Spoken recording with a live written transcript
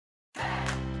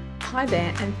Hi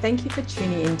there, and thank you for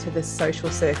tuning into the Social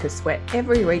Circus, where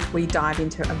every week we dive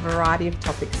into a variety of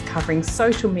topics covering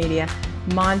social media,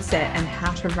 mindset, and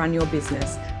how to run your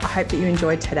business. I hope that you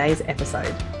enjoyed today's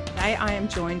episode. Today I am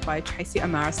joined by Tracy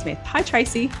O'Mara Smith. Hi,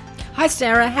 Tracy. Hi,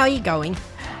 Sarah. How are you going?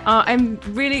 I'm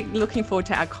really looking forward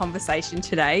to our conversation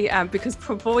today because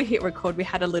before we hit record, we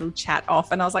had a little chat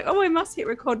off and I was like, oh, I must hit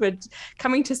record. We're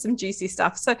coming to some juicy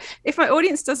stuff. So if my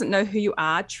audience doesn't know who you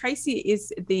are, Tracy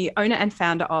is the owner and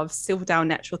founder of Silverdale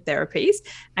Natural Therapies,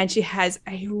 and she has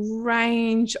a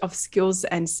range of skills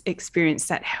and experience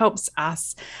that helps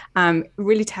us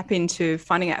really tap into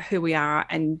finding out who we are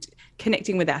and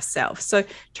connecting with ourselves. So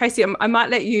Tracy, I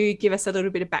might let you give us a little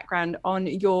bit of background on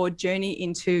your journey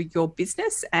into your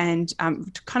business and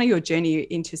kind of your journey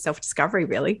into self-discovery,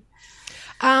 really.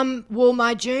 Well,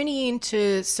 my journey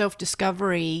into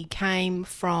self-discovery came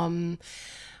from,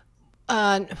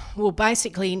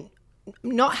 basically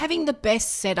not having the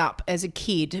best setup as a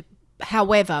kid.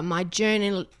 However, my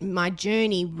journey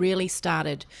really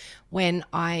started when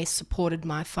I supported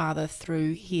my father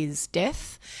through his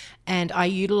death, and I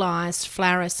utilised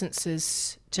flower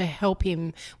essences to help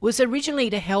him. Was originally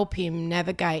to help him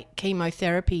navigate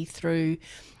chemotherapy through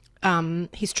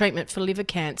his treatment for liver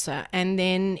cancer, and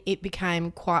then it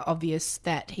became quite obvious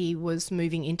that he was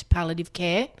moving into palliative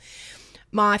care.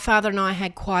 My father and I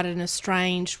had quite an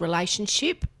estranged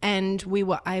relationship, and we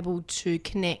were able to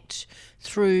connect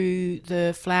through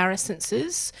the flower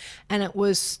essences, and it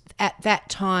was at that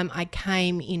time I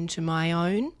came into my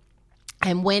own.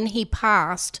 And when he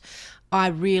passed, I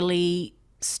really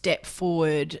stepped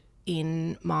forward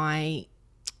in my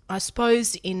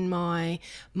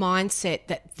mindset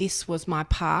that this was my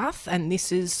path and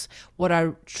this is what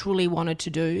I truly wanted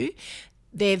to do.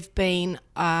 There've been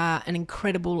an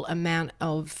incredible amount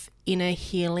of inner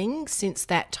healing since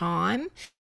that time,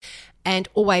 and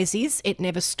always is. It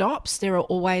never stops. There are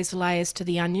always layers to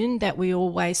the onion that we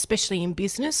always, especially in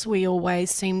business, we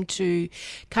always seem to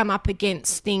come up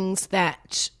against things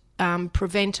that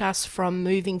prevent us from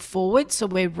moving forward. So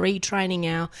we're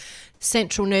retraining our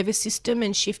central nervous system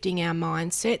and shifting our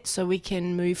mindset so we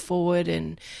can move forward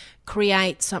and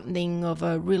create something of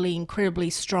a really incredibly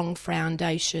strong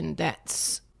foundation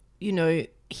that's,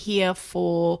 here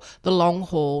for the long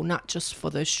haul, not just for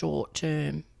the short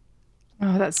term.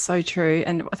 Oh, that's so true.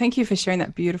 And thank you for sharing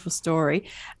that beautiful story.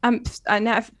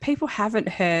 Now, if people haven't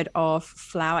heard of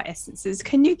flower essences,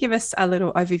 can you give us a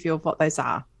little overview of what those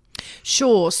are?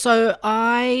 Sure. So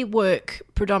I work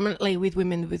predominantly with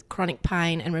women with chronic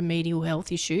pain and remedial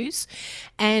health issues.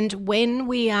 And when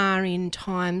we are in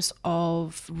times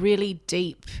of really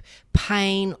deep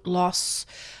pain, loss,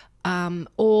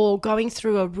 or going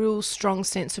through a real strong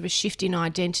sense of a shift in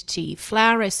identity,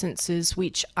 flower essences,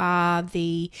 which are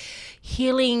the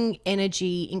healing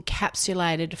energy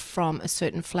encapsulated from a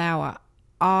certain flower.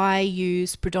 I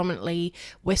use predominantly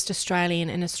West Australian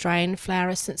and Australian flower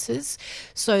essences.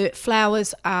 So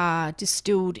flowers are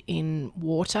distilled in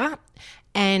water,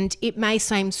 and it may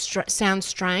sound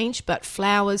strange, but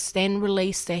flowers then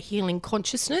release their healing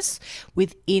consciousness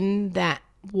within that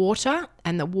water,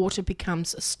 and the water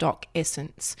becomes a stock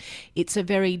essence. It's a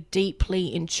very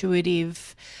deeply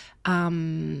intuitive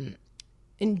way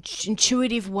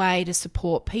to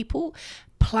support people.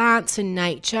 Plants and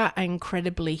nature are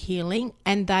incredibly healing,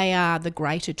 and they are the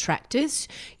great attractors.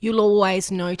 You'll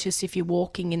always notice if you're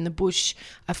walking in the bush,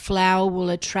 a flower will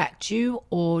attract you,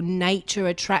 or nature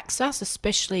attracts us,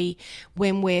 especially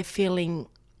when we're feeling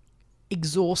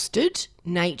exhausted.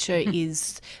 Nature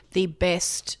is the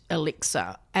best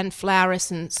elixir, and flower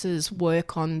essences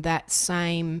work on that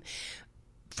same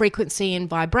frequency and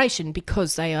vibration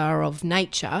because they are of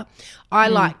nature. I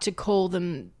like to call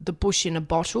them the bush in a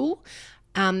bottle.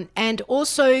 And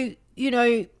also,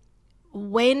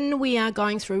 when we are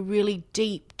going through really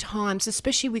deep times,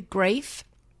 especially with grief,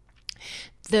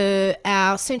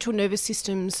 our central nervous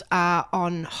systems are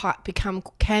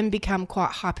can become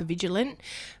quite hypervigilant.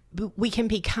 We can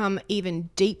become even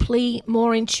deeply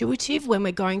more intuitive when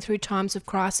we're going through times of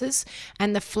crisis,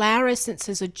 and the flower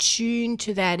essences are tuned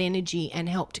to that energy and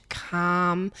help to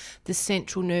calm the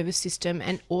central nervous system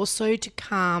and also to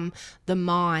calm the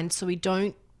mind so we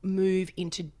don't move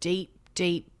into deep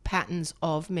patterns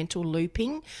of mental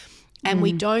looping. And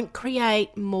we don't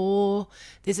create more.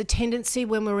 There's a tendency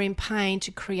when we're in pain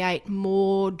to create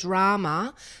more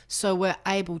drama, so we're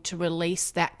able to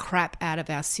release that crap out of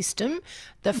our system.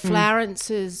 The flower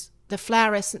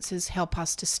essences help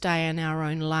us to stay in our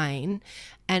own lane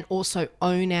and also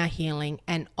own our healing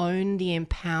and own the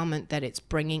empowerment that it's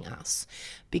bringing us.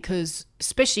 Because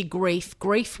especially grief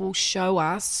will show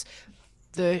us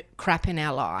the crap in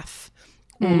our life.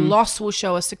 or loss will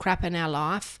show us the crap in our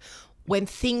life. When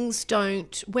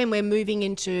we're moving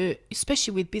into,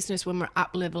 especially with business, when we're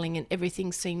up leveling and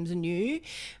everything seems new,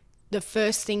 the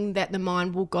first thing that the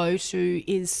mind will go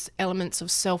to is elements of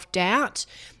self-doubt.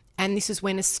 And this is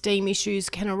when esteem issues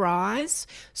can arise.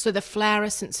 So the flower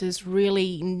essences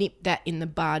really nip that in the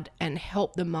bud and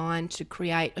help the mind to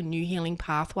create a new healing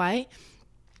pathway.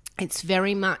 It's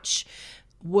very much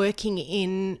working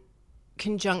in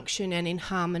conjunction and in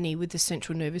harmony with the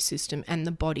central nervous system and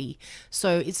the body.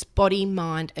 So it's body,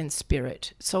 mind and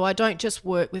spirit. So I don't just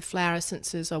work with flower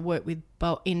essences, I work with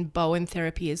in Bowen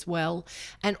therapy as well,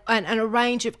 and a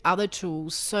range of other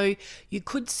tools. So you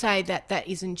could say that that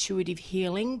is intuitive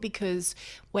healing, because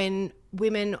when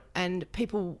women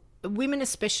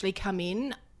especially come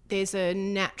in, there's a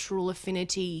natural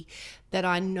affinity that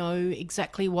I know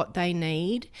exactly what they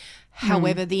need.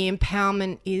 However, the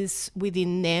empowerment is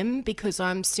within them, because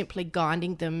I'm simply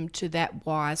guiding them to that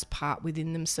wise part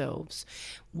within themselves.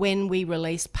 When we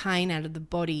release pain out of the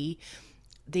body,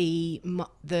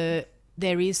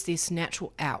 there is this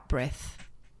natural out breath,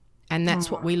 and that's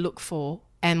what we look for.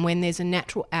 And when there's a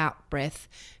natural out breath,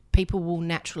 people will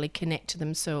naturally connect to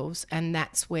themselves, and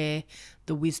that's where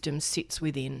the wisdom sits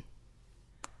within.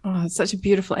 Oh, it's such a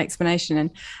beautiful explanation.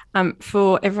 And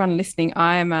for everyone listening,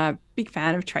 I am a big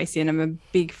fan of Tracy, and I'm a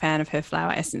big fan of her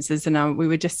flower essences. And we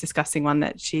were just discussing one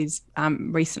that she's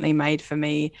recently made for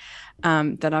me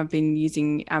that I've been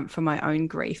using for my own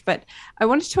grief. But I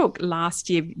wanted to talk last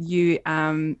year,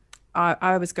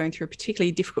 I was going through a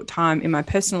particularly difficult time in my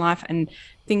personal life, and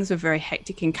things were very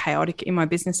hectic and chaotic in my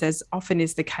business, as often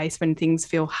is the case when things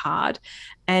feel hard.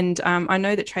 And I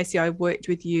know that, Tracy, I worked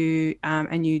with you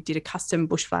and you did a custom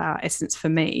bushflower essence for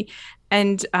me.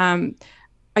 And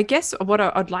I guess what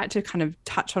I'd like to kind of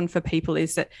touch on for people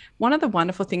is that one of the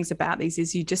wonderful things about these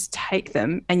is you just take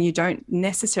them and you don't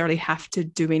necessarily have to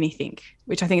do anything,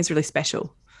 which I think is really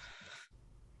special.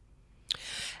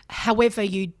 However,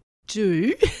 you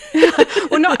do.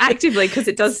 Well, not actively, because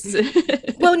it does.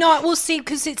 Well, no, we'll see,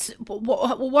 because it's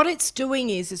what it's doing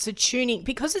is it's attuning,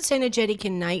 because it's energetic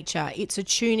in nature, it's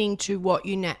attuning to what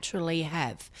you naturally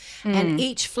have. And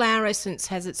each flower essence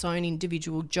has its own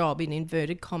individual job, in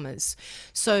inverted commas.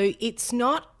 So it's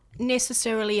not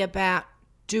necessarily about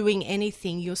doing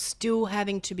anything. You're still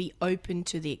having to be open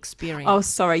to the experience. Oh,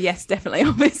 sorry. Yes, definitely,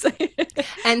 obviously.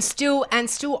 and still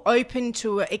open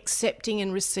to accepting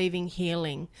and receiving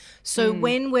healing. So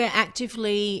when we're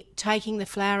actively taking the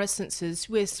flower essences,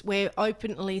 we're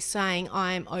openly saying,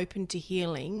 I am open to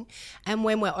healing. And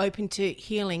when we're open to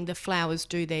healing, the flowers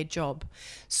do their job.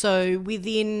 So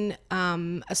within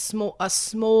a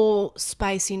small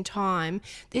space in time,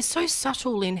 they're so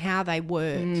subtle in how they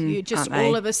work. You just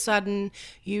all of a sudden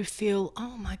you feel,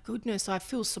 oh my goodness, I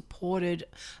feel supported.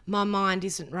 My mind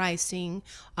isn't racing.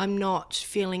 I'm not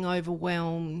feeling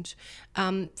overwhelmed.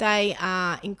 They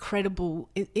are incredible,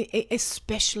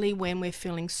 especially when we're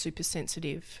feeling super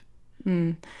sensitive.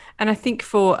 And I think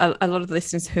for a lot of the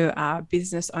listeners who are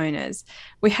business owners,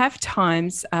 we have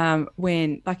times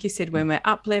when, like you said, when we're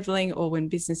up leveling, or when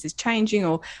business is changing,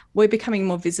 or we're becoming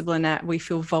more visible and that we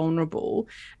feel vulnerable.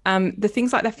 The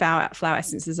things like the flower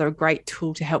essences are a great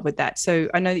tool to help with that. So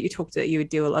I know that you talked that you would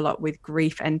deal a lot with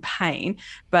grief and pain,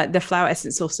 but the flower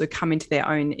essence also come into their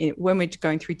own when we're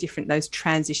going through those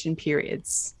transition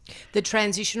periods. The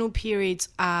transitional periods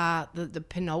are the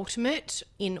penultimate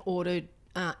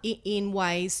in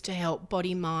ways to help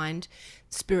body, mind,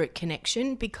 spirit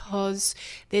connection, because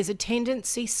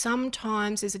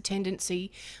sometimes there's a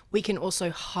tendency we can also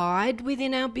hide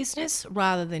within our business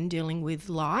rather than dealing with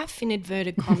life, in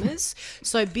inverted commas.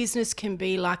 So business can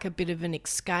be like a bit of an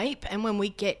escape, and when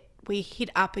we hit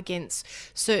up against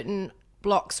certain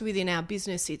blocks within our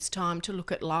business, it's time to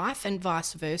look at life, and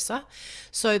vice versa.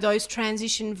 So those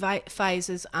transition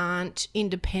phases aren't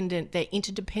independent, they're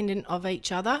interdependent of each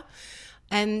other.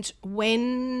 And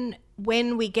when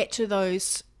we get to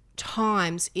those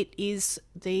times, it is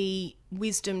the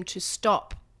wisdom to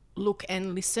stop, look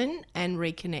and listen and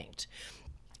reconnect.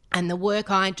 And the work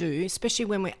I do, especially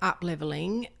when we're up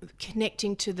leveling,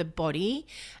 connecting to the body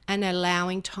and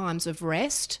allowing times of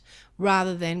rest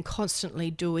rather than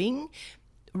constantly doing.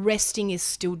 Resting is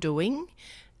still doing,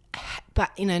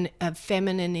 but in a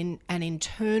feminine, in an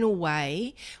internal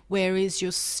way, whereas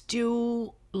you're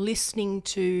still listening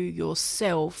to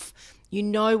yourself. You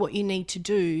know what you need to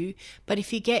do, but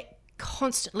if you get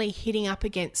constantly hitting up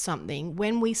against something,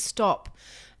 when we stop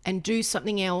and do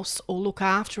something else or look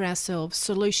after ourselves,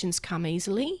 solutions come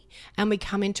easily and we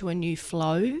come into a new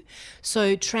flow.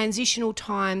 So transitional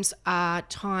times are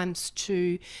times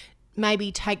to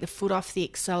maybe take the foot off the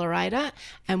accelerator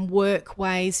and work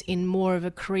ways in more of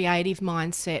a creative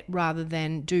mindset rather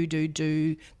than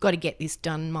do, got to get this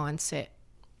done mindset.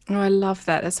 Oh, I love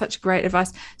that. That's such great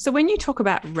advice. So when you talk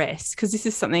about rest, because this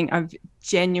is something I've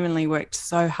genuinely worked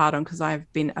so hard on because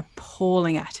I've been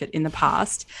appalling at it in the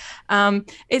past,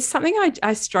 it's something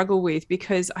I struggle with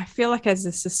because I feel like as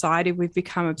a society we've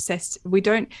become obsessed. We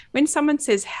don't, when someone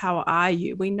says, how are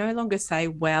you? We no longer say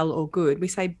well or good. We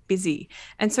say busy.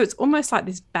 And so it's almost like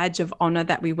this badge of honor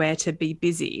that we wear to be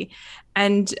busy.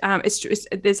 And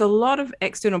there's a lot of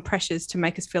external pressures to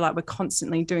make us feel like we're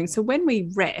constantly doing. So when we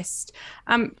rest,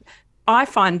 I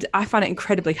find it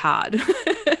incredibly hard.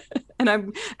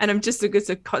 And I'm just it's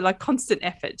a like constant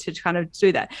effort to kind of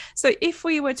do that. So if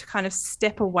we were to kind of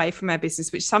step away from our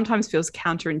business, which sometimes feels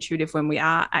counterintuitive when we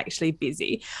are actually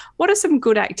busy, what are some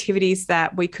good activities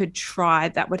that we could try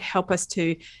that would help us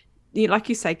to, like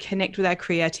you say, connect with our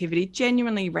creativity,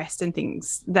 genuinely rest in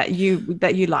things that you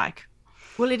like?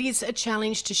 Well, it is a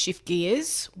challenge to shift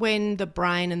gears when the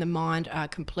brain and the mind are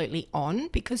completely on,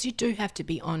 because you do have to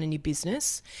be on in your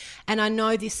business. And I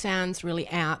know this sounds really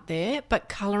out there, but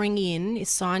colouring in is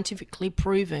scientifically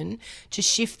proven to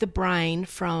shift the brain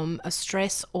from a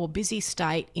stress or busy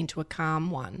state into a calm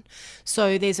one.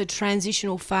 So there's a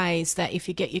transitional phase that if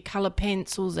you get your colour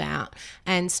pencils out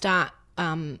and start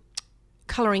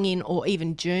colouring in or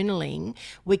even journaling,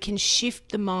 we can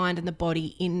shift the mind and the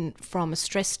body in from a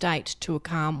stress state to a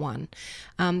calm one.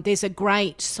 There's a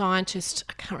great scientist,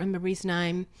 I can't remember his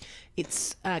name,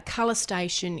 it's Colour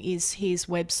Station is his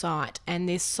website, and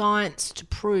there's science to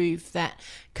prove that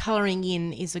colouring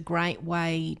in is a great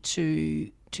way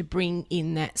to bring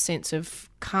in that sense of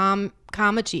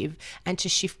calmative and to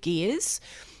shift gears.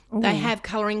 Ooh. They have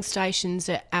colouring stations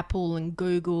at Apple and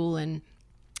Google and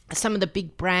some of the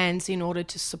big brands in order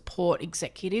to support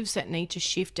executives that need to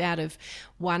shift out of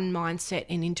one mindset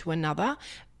and into another,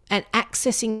 and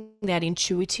accessing that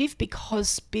intuitive,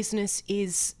 because business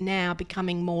is now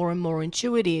becoming more and more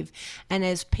intuitive. And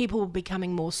as people are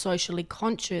becoming more socially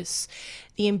conscious,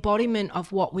 the embodiment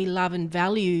of what we love and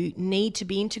value need to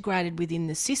be integrated within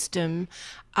the system.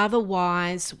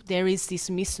 Otherwise, there is this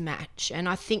mismatch. And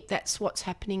I think that's what's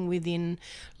happening within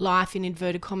life, in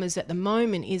inverted commas, at the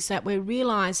moment, is that we're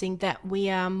realizing that we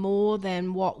are more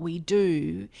than what we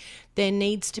do. There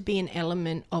needs to be an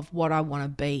element of what I want to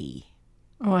be.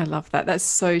 Oh, I love that. That's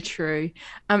so true.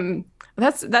 I've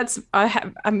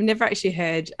never actually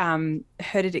heard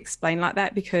it explained like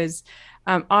that, because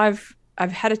I've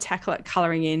had a tackle at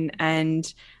colouring in,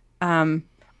 and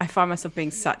I find myself being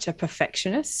such a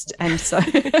perfectionist, and so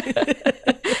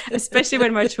especially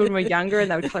when my children were younger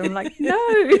and they would colour, I'm like,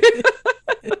 no.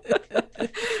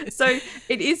 So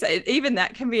it is, even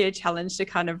that can be a challenge to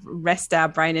kind of rest our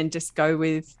brain and just go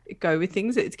with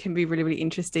things. It can be really, really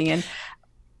interesting. And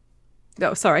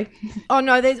oh, sorry. Oh,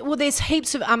 no, there's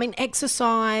heaps of,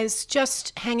 exercise,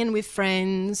 just hanging with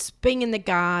friends, being in the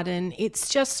garden. It's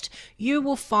just, you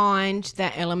will find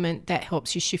that element that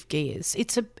helps you shift gears.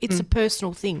 It's a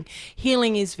personal thing.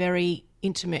 Healing is very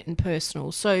intimate and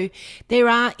personal. So there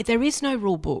is no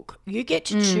rule book. You get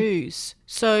to choose.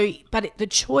 So, but the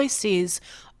choice is,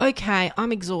 okay,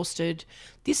 I'm exhausted.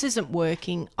 This isn't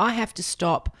working. I have to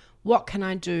stop. What can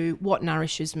I do? What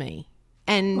nourishes me?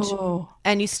 And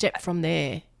you step from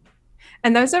there.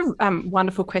 And those are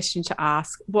wonderful questions to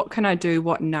ask. What can I do?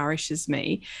 What nourishes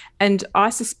me? And I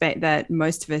suspect that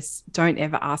most of us don't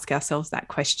ever ask ourselves that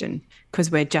question,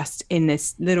 because we're just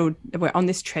we're on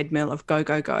this treadmill of go,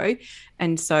 go, go.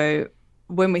 And so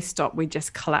when we stop, we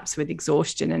just collapse with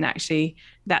exhaustion. And actually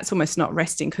that's almost not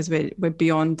resting, because we're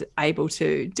beyond able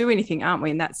to do anything, aren't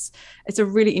we? And it's a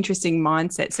really interesting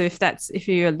mindset. So if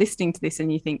you're listening to this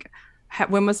and you think,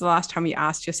 when was the last time you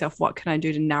asked yourself, what can I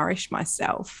do to nourish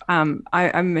myself? I'm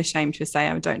ashamed to say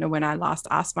I don't know when I last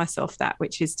asked myself that,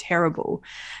 which is terrible.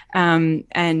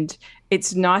 And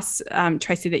it's nice,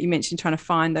 Tracy, that you mentioned trying to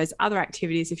find those other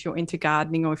activities if you're into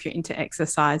gardening or if you're into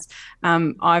exercise.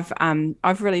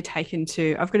 I've really taken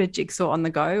to, I've got a jigsaw on the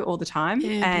go all the time.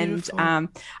 Yeah, and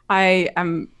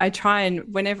I try,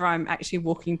 and whenever I'm actually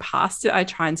walking past it, I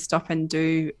try and stop and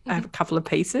do a couple of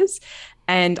pieces.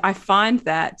 And I find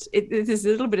that there's a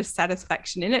little bit of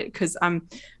satisfaction in it, because I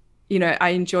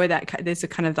enjoy that. There's a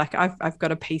kind of like I've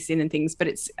got a piece in and things, but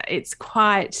it's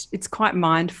quite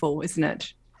mindful, isn't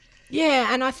it?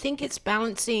 Yeah, and I think it's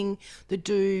balancing the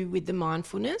do with the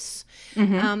mindfulness.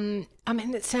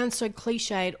 Mm-hmm. It sounds so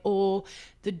cliched, or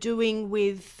the doing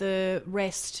with the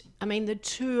rest. The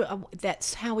two,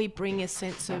 that's how we bring a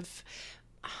sense of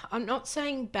I'm not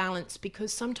saying balance,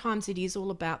 because sometimes it is all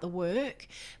about the work,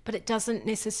 but it doesn't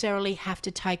necessarily have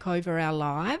to take over our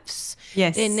lives.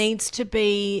 Yes. There needs to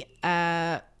be,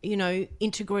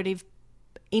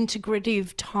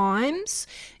 integrative times,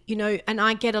 and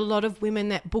I get a lot of women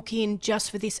that book in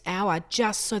just for this hour,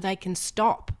 just so they can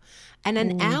stop. And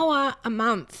an hour a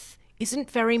month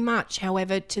isn't very much.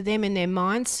 However, to them in their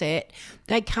mindset,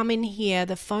 they come in here,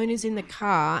 the phone is in the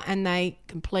car, and they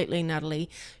completely and utterly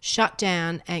shut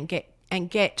down and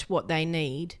get what they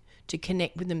need to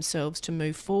connect with themselves to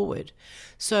move forward.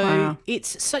 So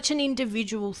It's such an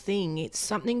individual thing. It's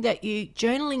something that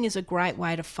journaling is a great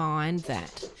way to find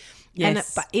that.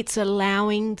 Yes. But it's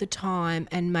allowing the time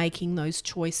and making those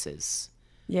choices.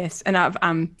 Yes, and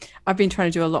I've been trying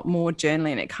to do a lot more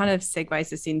journaling. It kind of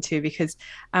segues us into, because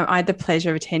I had the pleasure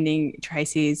of attending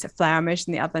Tracy's flower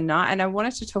immersion the other night, and I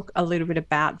wanted to talk a little bit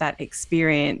about that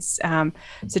experience.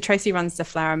 So Tracy runs the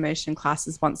flower immersion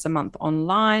classes once a month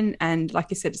online, and like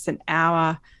you said, it's an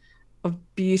hour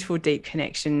of beautiful, deep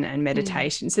connection and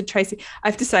meditation. So Tracy, I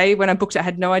have to say, when I booked it, I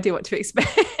had no idea what to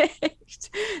expect.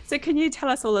 So can you tell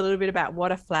us all a little bit about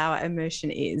what a flower immersion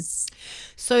is?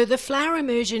 So the flower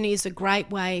immersion is a great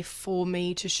way for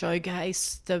me to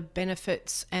showcase the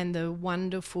benefits and the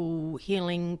wonderful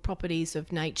healing properties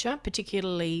of nature,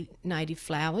 particularly native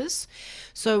flowers.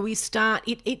 So we start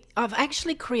it. I've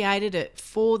actually created it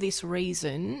for this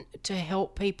reason, to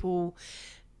help people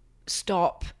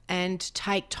stop and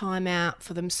take time out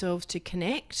for themselves to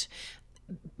connect.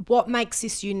 What makes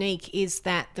this unique is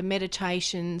that the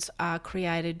meditations are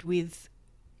created with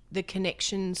the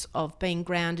connections of being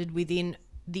grounded within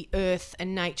the earth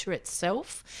and nature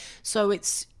itself. So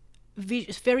it's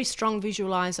very strong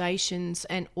visualizations,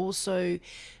 and also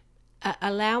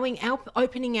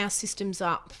opening our systems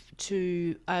up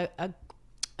to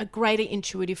a greater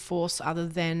intuitive force other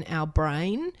than our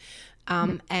brain.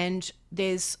 And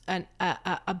there's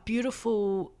a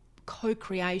beautiful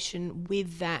co-creation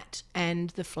with that and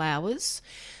the flowers.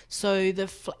 So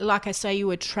like I say,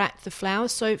 you attract the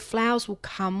flowers. So flowers will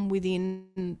come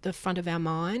within the front of our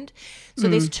mind. So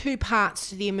there's two parts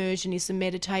to the immersion: is the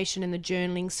meditation and the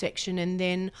journaling section, and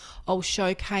then I'll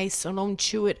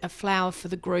intuit a flower for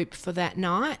the group for that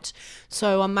night.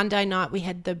 So on Monday night we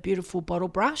had the beautiful bottle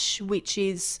brush, which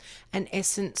is an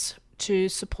essence to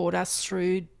support us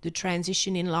through the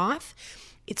transition in life.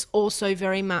 It's also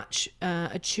very much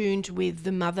attuned with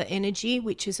the mother energy,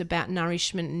 which is about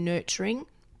nourishment and nurturing.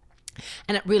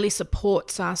 And it really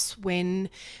supports us when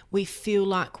we feel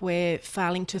like we're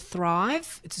failing to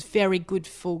thrive. It's very good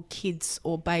for kids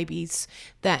or babies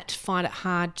that find it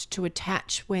hard to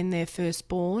attach when they're first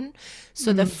born.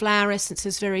 So the flower essence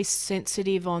is very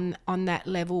sensitive on that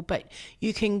level, but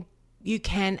you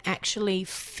can actually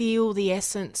feel the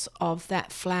essence of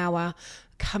that flower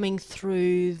coming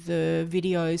through the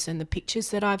videos and the pictures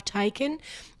that I've taken,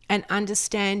 and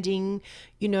understanding,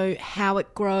 how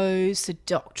it grows, the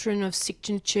doctrine of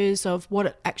signatures of what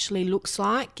it actually looks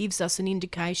like, gives us an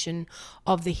indication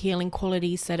of the healing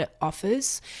qualities that it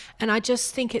offers. And I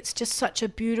just think it's just such a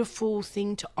beautiful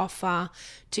thing to offer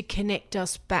to connect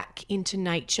us back into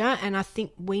nature. And I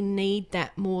think we need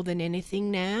that more than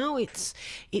anything now.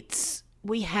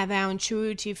 We have our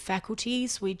intuitive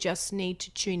faculties. We just need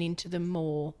to tune into them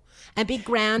more and be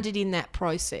grounded in that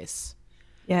process.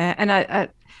 Yeah, and I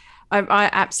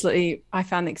absolutely, I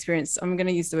found the experience, I'm going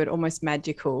to use the word almost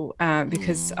magical,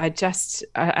 because I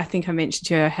think I mentioned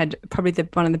to you, I had probably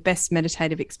one of the best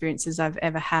meditative experiences I've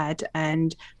ever had,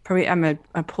 and probably I'm an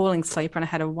appalling sleeper, and I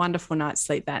had a wonderful night's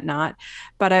sleep that night.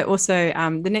 But I also,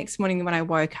 the next morning when I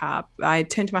woke up, I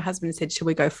turned to my husband and said, shall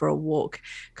we go for a walk?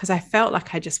 Because I felt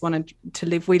like I just wanted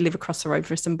to we live across the road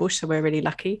from some bush, so we're really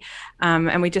lucky.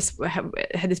 And we just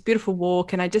had this beautiful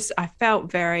walk, and I felt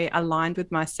very aligned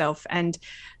with myself. And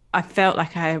I felt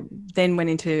like I then went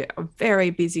into a very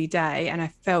busy day, and I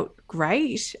felt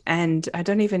great. And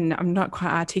I'm not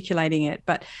quite articulating it,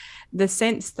 but the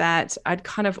sense that I'd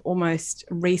kind of almost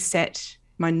reset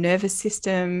my nervous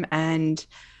system. And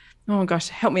oh gosh,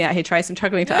 help me out here, Trace. I'm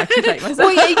struggling to articulate myself.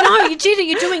 Well, yeah, no, you did it.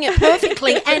 You're doing it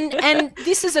perfectly. And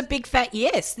this is a big fat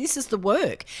yes. This is the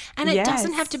work. And it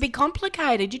doesn't have to be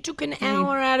complicated. You took an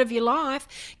hour out of your life,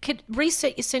 could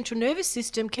reset your central nervous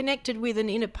system, connected with an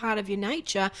inner part of your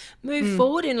nature, move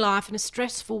forward in life in a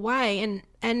stressful way,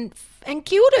 and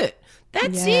killed it.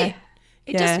 That's it.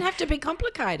 It doesn't have to be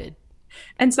complicated.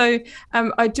 And so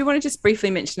I do want to just briefly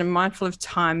mention, I'm mindful of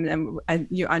time, and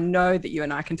I know that you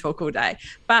and I can talk all day,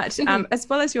 but as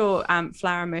well as your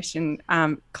flower immersion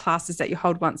classes that you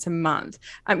hold once a month,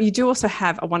 you do also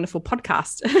have a wonderful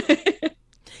podcast.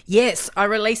 Yes, I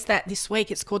released that this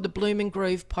week. It's called the Bloom and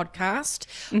Groove podcast.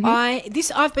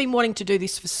 I've been wanting to do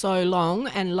this for so long,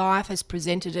 and life has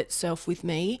presented itself with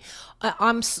me.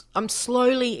 I'm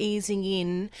slowly easing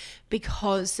in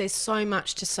because there's so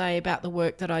much to say about the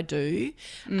work that I do.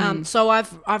 So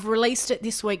I've released it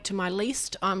this week to my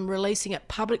list. I'm releasing it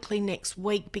publicly next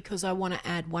week because I want to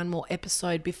add one more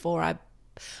episode before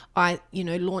I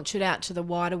launch it out to the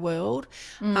wider world.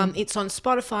 It's on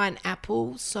Spotify and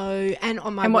Apple, and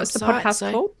on my website. And what's the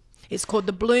podcast called? It's called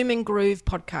the Bloom and Groove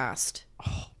podcast.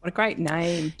 Oh, what a great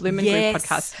name, Bloom and Groove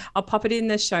podcast. I'll pop it in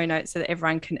the show notes so that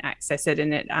everyone can access it.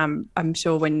 And I'm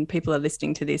sure when people are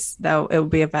listening to this, it'll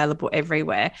be available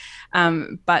everywhere.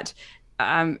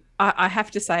 I have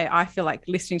to say, I feel like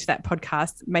listening to that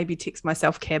podcast maybe ticks my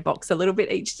self-care box a little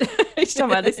bit each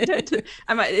time I listen to it.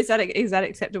 Is that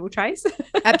acceptable, Trace?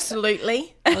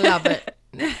 Absolutely. I love it.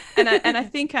 And I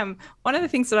think one of the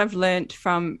things that I've learned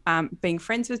from being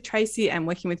friends with Tracy and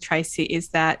working with Tracy is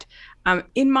that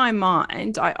in my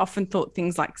mind, I often thought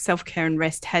things like self-care and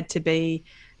rest had to be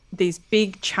these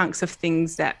big chunks of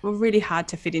things that were really hard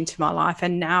to fit into my life.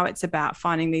 And now it's about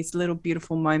finding these little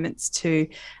beautiful moments to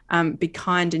be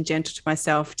kind and gentle to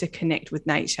myself, to connect with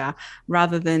nature,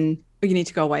 rather than you need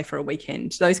to go away for a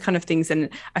weekend, those kind of things. And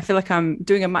I feel like I'm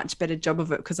doing a much better job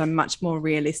of it because I'm much more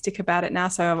realistic about it now.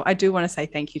 So I do want to say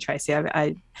thank you, Tracy.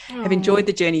 I have enjoyed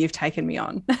the journey you've taken me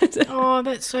on. Oh,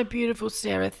 that's so beautiful,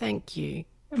 Sarah. Thank you.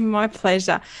 My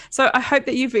pleasure. So I hope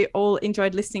that you've all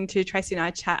enjoyed listening to Tracy and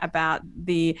I chat about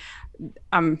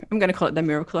I'm going to call it the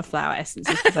miracle of flower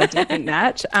essences because I do think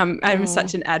that. I'm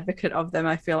such an advocate of them.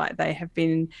 I feel like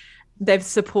they've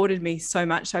supported me so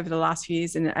much over the last few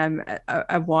years in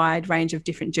a wide range of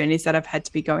different journeys that I've had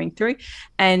to be going through.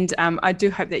 And I do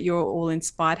hope that you're all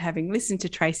inspired, having listened to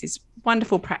Tracy's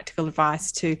wonderful practical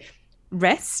advice, to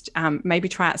rest, maybe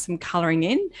try out some colouring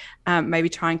in, maybe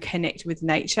try and connect with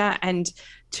nature, and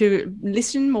to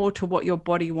listen more to what your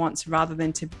body wants rather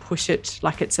than to push it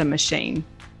like it's a machine.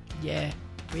 Yeah,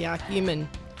 we are human.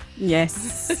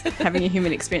 Yes, having a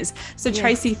human experience. So yeah.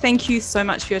 Tracy, thank you so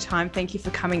much for your time. Thank you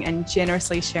for coming and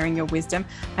generously sharing your wisdom.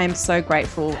 I am so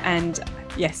grateful. And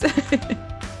yes.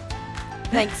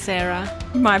 Thanks, Sarah.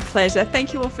 My pleasure.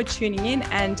 Thank you all for tuning in,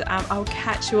 and I'll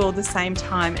catch you all the same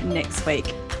time next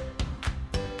week.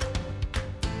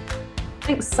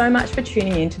 Thanks so much for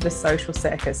tuning in to The Social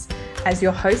Circus. As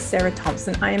your host, Sarah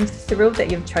Thompson, I am thrilled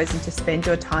that you've chosen to spend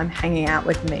your time hanging out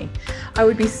with me. I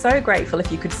would be so grateful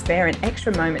if you could spare an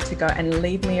extra moment to go and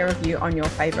leave me a review on your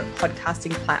favourite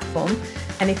podcasting platform.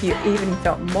 And if you even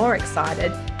felt more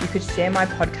excited, you could share my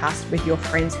podcast with your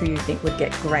friends who you think would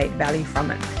get great value from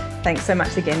it. Thanks so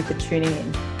much again for tuning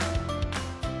in.